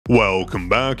Welcome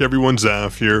back everyone,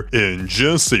 Zaf here. In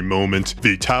just a moment,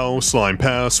 the Tao Slime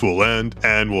Pass will end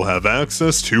and we'll have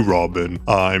access to Robin.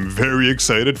 I'm very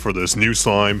excited for this new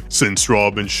slime since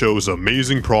Robin shows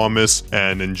amazing promise,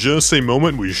 and in just a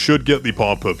moment we should get the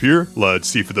pop-up here. Let's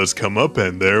see if it does come up,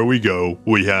 and there we go.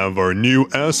 We have our new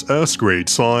SS grade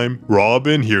slime,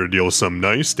 Robin, here to deal some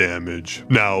nice damage.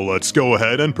 Now let's go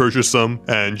ahead and purchase some,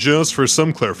 and just for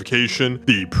some clarification,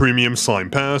 the premium slime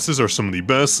passes are some of the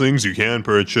best things you can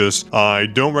purchase. I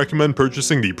don't recommend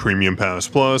purchasing the Premium Pass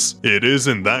Plus. It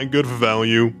isn't that good of a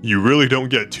value. You really don't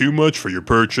get too much for your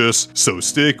purchase, so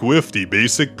stick with the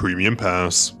basic Premium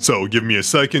Pass. So give me a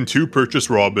second to purchase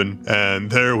Robin, and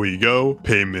there we go.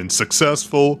 Payment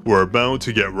successful. We're about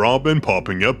to get Robin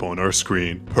popping up on our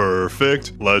screen.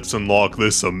 Perfect. Let's unlock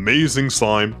this amazing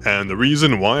slime, and the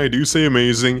reason why I do say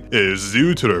amazing is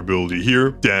due to their ability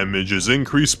here. Damage is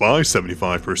increased by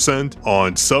 75%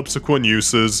 on subsequent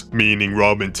uses, meaning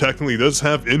Robin technically does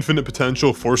have infinite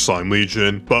potential for Slime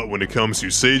Legion, but when it comes to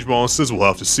Sage Bosses, we'll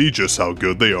have to see just how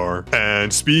good they are.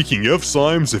 And speaking of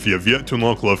slimes, if you have yet to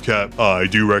unlock Lovecat, I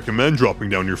do recommend dropping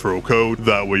down your referral code.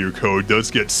 That way your code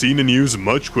does get seen and used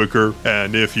much quicker,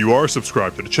 and if you are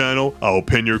subscribed to the channel, I'll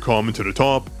pin your comment to the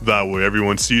top. That way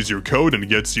everyone sees your code and it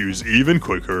gets used even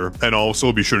quicker. And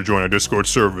also be sure to join our Discord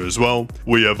server as well.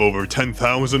 We have over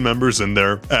 10,000 members in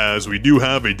there, as we do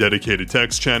have a dedicated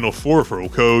text channel for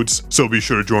referral codes, so be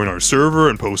sure to join our server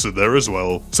and post it there as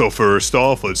well. So first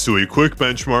off, let's do a quick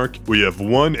benchmark. We have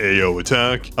 1 AO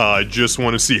attack. I just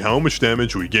want to see how much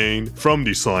damage we gain from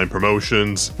the slime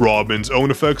promotions. Robin's own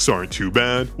effects aren't too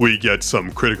bad. We get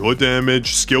some critical hit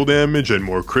damage, skill damage, and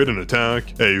more crit and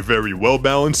attack. A very well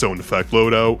balanced own effect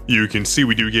loadout. You can see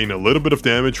we do gain a little bit of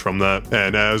damage from that,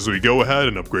 and as we go ahead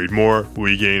and upgrade more,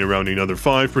 we gain around another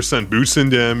 5% boost in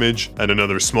damage and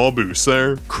another small boost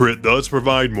there. Crit does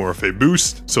provide more of a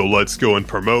boost, so let's go and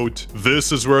promote.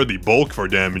 This is where the bulk of our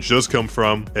damage does come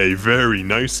from. A very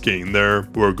nice gain there.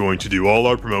 We're going to do all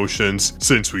our promotions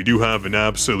since we do have an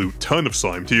absolute ton of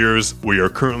slime tiers. We are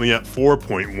currently at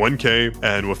 4.1k,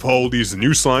 and with all these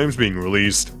new slimes being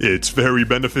released, it's very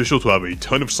beneficial to have a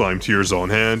ton of slime tiers on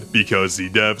hand because the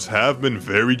devs have been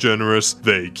very generous.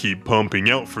 They keep pumping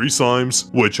out free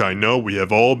slimes, which I know we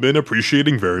have all been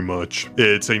appreciating very much.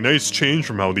 It's a nice change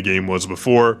from how the game was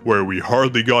before, where we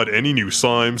hardly got any new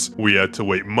slimes. We had to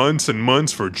wait months and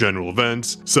months for general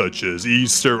events such as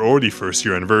Easter or the first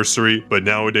year anniversary, but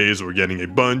nowadays we're getting a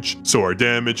bunch, so our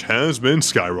damage has been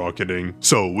skyrocketing.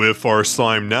 So with our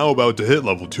slime now about to hit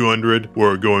level 200,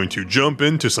 we're going to jump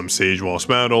into some Sage Wasp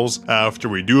battles after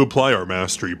we do apply our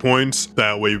mastery points.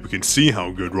 That way we can see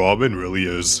how good Robin really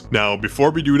is. Now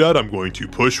before we do that, I'm going to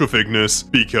push with Ignis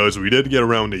because we did get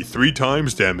around a 3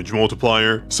 times damage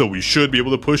multiplier, so we should be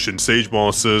able to push in Sage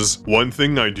Bosses. One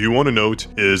thing I do want to note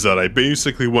is that I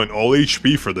basically went all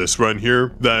HP for this run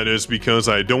here. That is because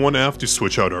I don't want to have to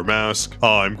switch out our mask.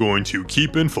 I'm going to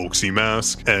keep in Folksy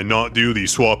mask and not do the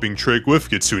swapping trick with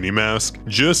Kitsune mask,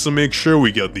 just to make sure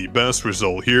we get the best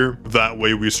result here. That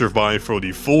way we survive for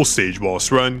the full Sage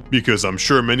Boss run, because I'm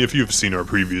sure many of you have seen our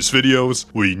previous videos.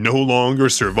 We no longer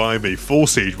survive a full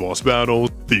Sage Boss battle.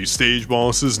 These Stage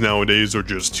Bosses nowadays are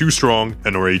just too strong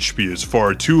and our HP is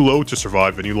far too low to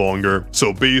survive any longer.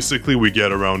 So basically we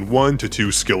get around 1 to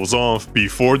 2 skills off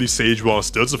before the Sage Boss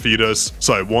does defeat us,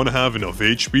 so I want to have enough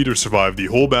HP to survive the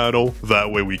whole battle. That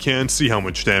way we can see how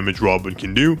much damage Robin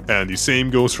can do, and the same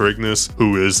goes for Ignis,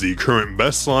 who is the current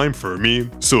best slime for me,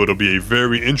 so it'll be a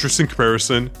very interesting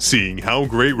comparison seeing how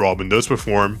great Robin does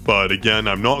perform. But again,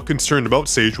 I'm not concerned about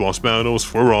Sage Wasp battles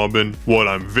for Robin. What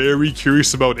I'm very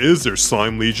curious about is their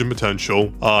Slime Legion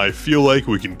potential. I feel like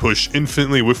we can push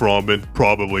infinitely with Robin.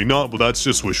 Probably not, but that's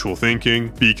just wishful thinking,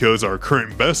 because our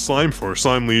current best slime for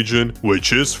Slime Legion,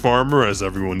 which is Farmer, as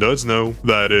everyone does know,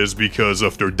 that is because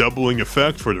of their doubling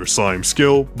effect for their slime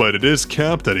skill, but it is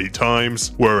capped at 8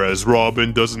 times, whereas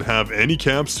Robin doesn't have any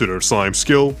caps to their slime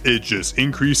skill. It just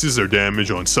increases their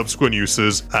damage on subsequent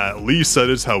uses. At least that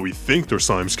is how we think their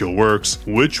slime skill works,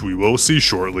 which we will see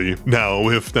shortly. Now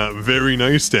with that very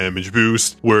nice damage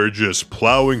boost, we're just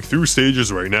plowing through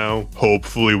stages right now.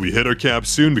 Hopefully we hit our cap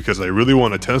soon, because I really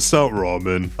want to test out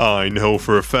Robin. I know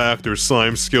for a fact their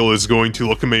slime skill is going to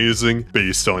look amazing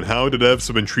based on how the devs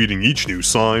have been treating each new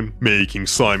slime, making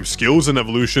slime skills and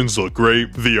evolutions look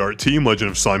great. The art team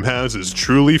Legend of Slime has is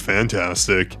truly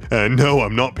fantastic. And no,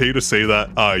 I'm not paid to say that.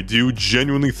 I do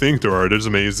genuinely think their art is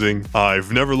amazing.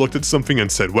 I've never looked at something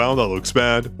and said, wow, that looks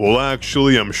bad. Well,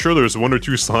 actually, I'm sure there's 1 or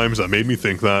 2 slimes that made me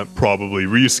think that. Probably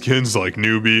reskins like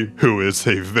Newbie, who is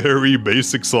a very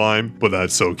basic slime, but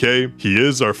that's okay. He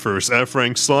is our first F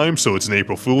rank slime, so it's an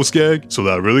April Fool's gag, so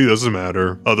that really doesn't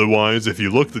matter. Otherwise, if you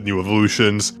look at the the new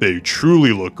evolutions. They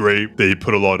truly look great. They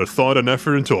put a lot of thought and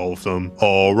effort into all of them.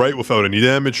 Alright, without any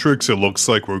damage tricks, it looks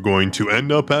like we're going to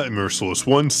end up at Merciless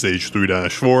 1 Stage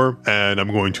 3-4, and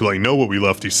I'm going to let you know what we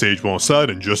left the Sage Boss at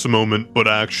in just a moment, but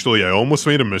actually I almost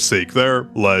made a mistake there.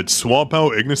 Let's swap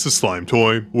out Ignis' slime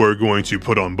toy. We're going to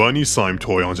put on Bunny's slime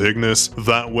toy onto Ignis,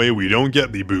 that way we don't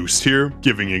get the boost here,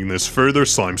 giving Ignis further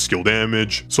slime skill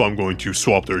damage. So I'm going to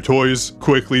swap their toys,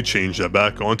 quickly change that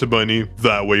back onto Bunny,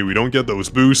 that way we don't get those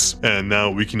boosts, and now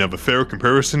we can have a fair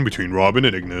comparison between Robin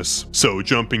and Ignis. So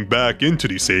jumping back into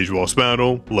the Sage Boss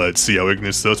battle, let's see how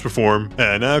Ignis does perform.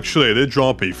 And actually I did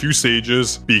drop a few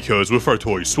sages, because with our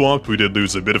toys swapped we did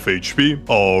lose a bit of HP.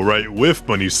 Alright, with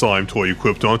Bunny's slime toy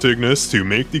equipped onto Ignis, to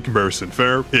make the comparison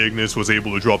fair, Ignis was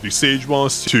able to drop the Sage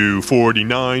Boss to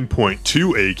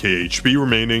 49.2 AK HP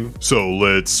remaining. So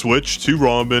let's switch to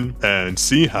Robin and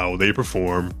see how they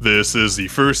perform. This is the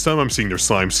first time I'm seeing their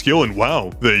slime skill, and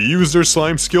wow, they use their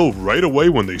slime skill right away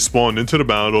when they spawn into the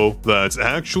battle. That's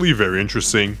actually very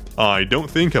interesting. I don't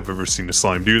think I've ever seen a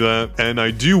slime do that, and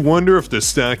I do wonder if the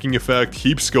stacking effect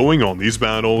keeps going on these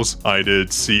battles. I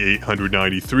did see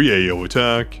 893 AO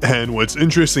attack, and what's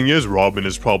interesting is Robin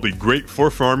is probably great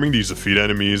for farming these defeat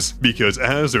enemies, because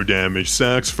as their damage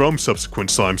stacks from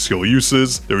subsequent slime skill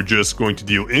uses, they're just going to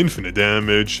deal infinite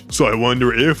damage. So I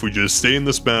wonder if we just stay in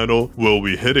this battle, will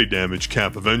we hit a damage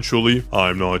cap eventually?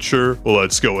 I'm not sure. Well,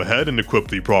 let's go ahead and equip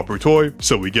the proper toy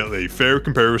so we get a fair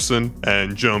comparison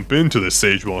and jump into the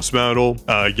Sage Boss battle.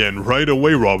 Again, right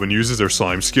away Robin uses their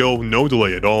slime skill, no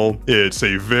delay at all. It's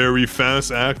a very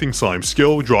fast acting slime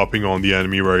skill, dropping on the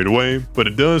enemy right away, but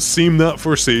it does seem that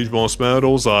for Sage Boss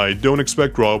battles, I don't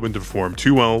expect Robin to perform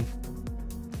too well.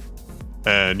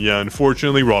 And yeah,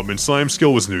 unfortunately Robin's slime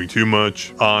skill was doing too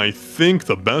much. I think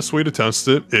the best way to test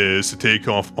it is to take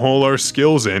off all our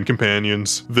skills and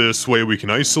companions. This way we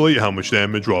can isolate how much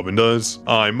damage Robin does.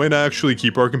 I might actually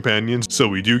keep our companions so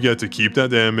we do get to keep that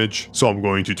damage. So I'm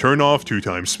going to turn off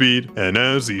 2x speed, and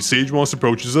as the Sage Boss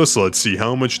approaches us, let's see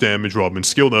how much damage Robin's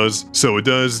skill does. So it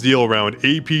does deal around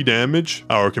AP damage.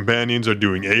 Our companions are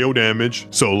doing AO damage,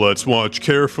 so let's watch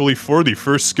carefully for the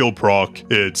first skill proc.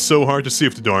 It's so hard to see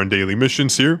if the darn daily mission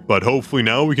here, but hopefully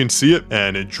now we can see it,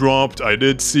 and it dropped. I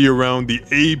did see around the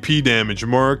AP damage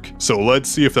mark, so let's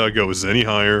see if that goes any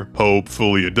higher.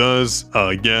 Hopefully it does.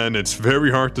 Again, it's very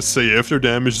hard to say if their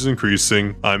damage is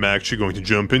increasing. I'm actually going to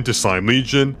jump into Slime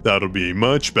Legion. That'll be a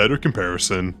much better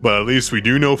comparison, but at least we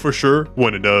do know for sure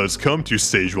when it does come to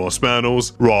Stage Boss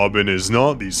battles, Robin is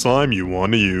not the slime you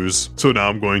want to use. So now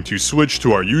I'm going to switch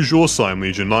to our usual Slime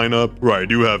Legion lineup, where I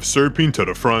do have Serpine to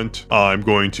the front. I'm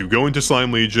going to go into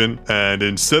Slime Legion, and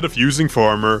instead of using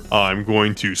Farmer, I'm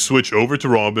going to switch over to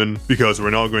Robin, because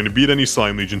we're not going to beat any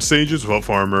Slime Legion stages without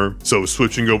Farmer. So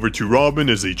switching over to Robin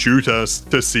is a true test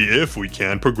to see if we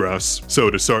can progress. So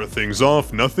to start things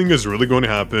off, nothing is really going to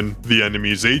happen. The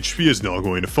enemy's HP is not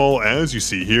going to fall, as you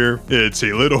see here. It's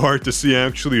a little hard to see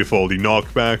actually with all the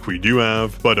knockback we do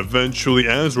have, but eventually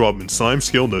as Robin's slime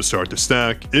skill does start to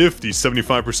stack, if the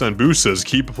 75% boost does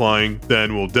keep applying,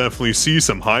 then we'll definitely see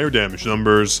some higher damage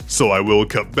numbers. So I will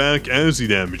cut back as the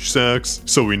damage stacks,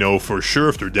 so we know for sure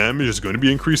if their damage is going to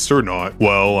be increased or not.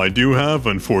 Well, I do have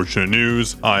unfortunate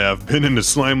news. I have been in the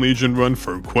Slime Legion run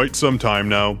for quite some time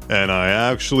now, and I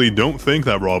actually don't think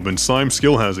that Robin's slime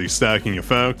skill has a stacking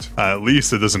effect. At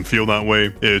least it doesn't feel that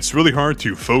way. It's really hard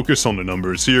to focus on the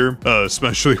numbers here,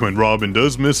 especially when Robin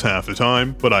does miss half the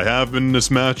time, but I have been in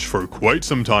this match for quite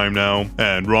some time now,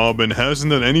 and Robin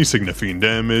hasn't done any significant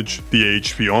damage. The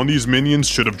HP on these minions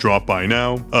should have dropped by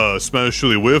now,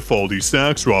 especially with all these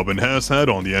stacks Robin has had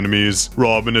on the enemies.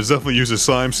 Robin has definitely used his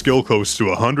slime skill close to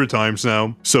 100 times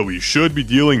now, so he should be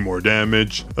dealing more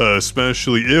damage,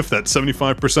 especially if that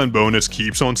 75% bonus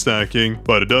keeps on stacking,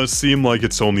 but it does seem like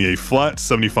it's only a flat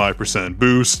 75%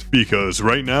 boost, because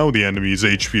right now the enemy's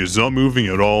HP is not moving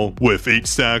at all. With 8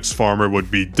 stacks, Farmer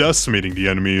would be decimating the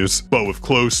enemies, but with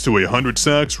close to 100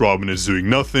 stacks, Robin is doing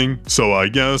nothing, so I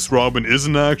guess Robin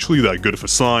isn't actually that good of a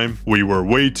slime. We were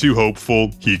way too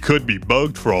hopeful. He could be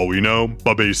bugged for all we know,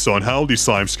 but based on how the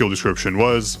slime skill description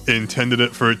was, intended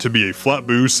it for it to be a flat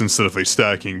boost instead of a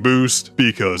stacking boost,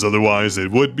 because otherwise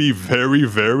it would be very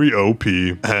OP.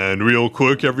 And real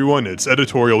quick everyone, it's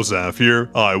Editorial Zaf here.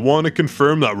 I want to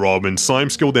confirm that Robin's slime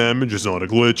skill damage is not a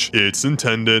glitch, it's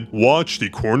intended. Watch the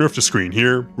corner of the screen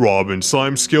here. Robin's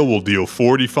slime skill will deal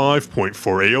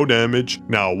 45.4 AO damage.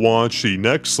 Now watch the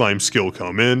next slime skill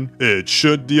come in. It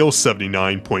should deal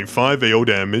 79.5 AO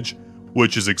damage,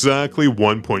 which is exactly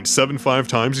 1.75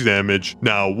 times the damage.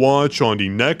 Now watch on the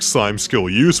next slime skill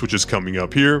use, which is coming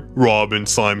up here.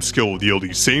 Robin's slime skill will deal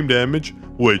the same damage,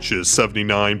 which is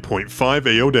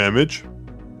 79.5 AO damage.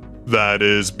 That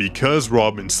is because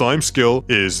Robin's slime skill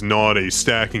is not a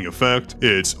stacking effect,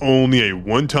 it's only a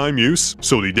one-time use,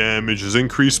 so the damage is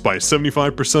increased by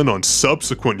 75% on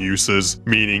subsequent uses,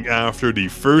 meaning after the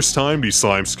first time the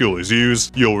slime skill is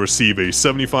used, you'll receive a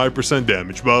 75%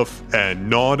 damage buff and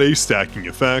not a stacking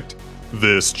effect.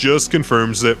 This just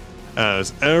confirms it,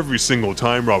 as every single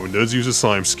time Robin does use a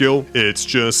slime skill, it's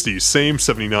just the same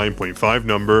 79.5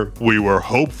 number. We were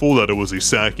hopeful that it was a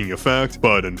stacking effect,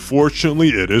 but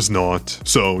unfortunately it is not.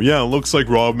 So yeah, it looks like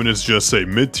Robin is just a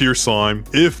mid-tier slime.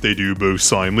 If they do boost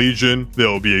Slime Legion,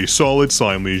 they'll be a solid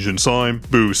Slime Legion slime,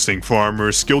 boosting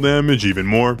farmers' skill damage even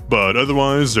more, but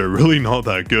otherwise they're really not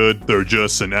that good. They're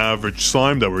just an average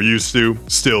slime that we're used to.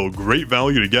 Still great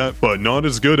value to get, but not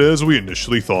as good as we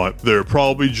initially thought. They're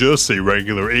probably just a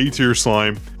regular A-tier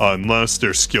slime unless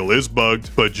their skill is bugged,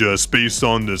 but just based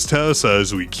on this test,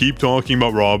 as we keep talking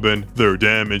about Robin, their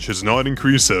damage has not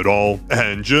increased at all.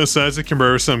 And just as a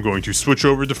comparison, I'm going to switch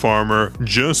over to Farmer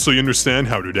just so you understand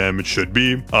how their damage should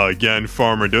be. Again,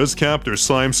 Farmer does cap their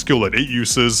slime skill at 8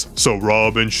 uses, so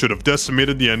Robin should have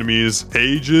decimated the enemies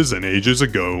ages and ages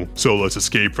ago. So let's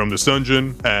escape from this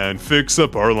dungeon and fix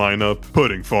up our lineup,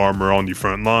 putting Farmer on the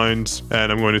front lines,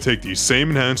 and I'm going to take the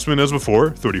same enhancement as before,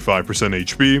 35%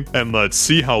 HP, and let's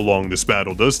see how long this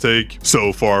battle does take.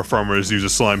 So far, Farmer has used a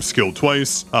slime skill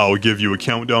twice. I'll give you a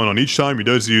countdown on each time he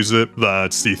does use it.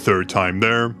 That's the 3rd time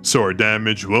there. So our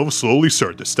damage will slowly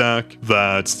start to stack.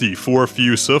 That's the 4th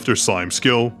use of their slime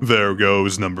skill. There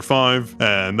goes number 5,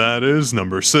 and that is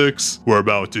number 6. We're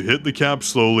about to hit the cap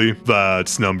slowly.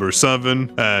 That's number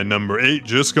 7, and number 8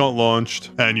 just got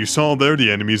launched. And you saw there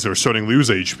the enemies are starting to lose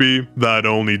HP. That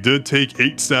only did take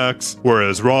 8 stacks,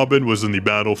 whereas Robin was in the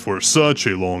battle for such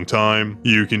a long time.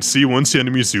 You can see once the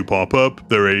enemies do pop up,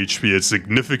 their HP has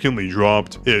significantly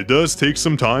dropped. It does take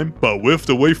some time, but with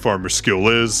the way Farmer's skill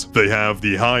is, they have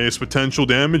the highest potential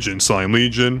damage in Slime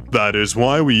Legion. That is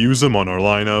why we use them on our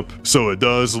lineup. So it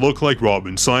does look like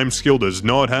Robin's slime skill does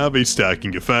not have a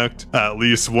stacking effect, at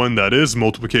least one that is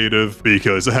multiplicative,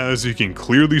 because as you can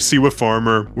clearly see with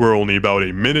Farmer, we're only about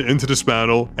a minute into this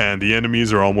battle, and the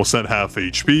enemies are almost at half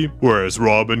HP, whereas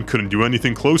Robin couldn't do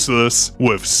anything close to this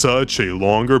with such a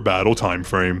longer battle time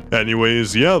frame.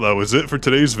 Anyways, yeah, that was it for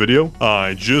today's video.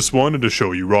 I just wanted to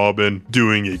show you Robin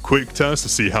doing a quick test to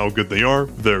see how good they are.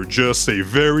 They're just a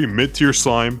very mid-tier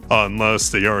slime, unless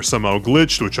they are somehow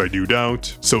glitched, which I do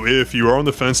doubt. So if you are on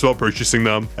the fence about purchasing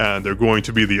them, and they're going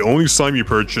to be the only slime you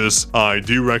purchase, I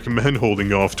do recommend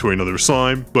holding off to another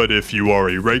slime. But if you are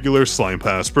a regular Slime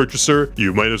Pass purchaser,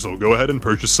 you might as well go ahead and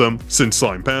purchase them, since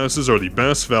Slime Passes are the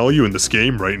best value in this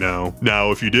game right now.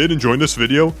 Now, if you did enjoy this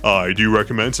video, I do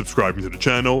recommend subscribing to the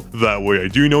channel. That way I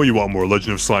do know you want more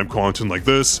Legend of Slime content like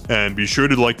this, and be sure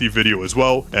to like the video as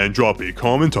well, and drop a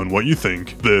comment on what you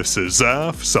think. This is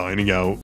Zaf, signing out.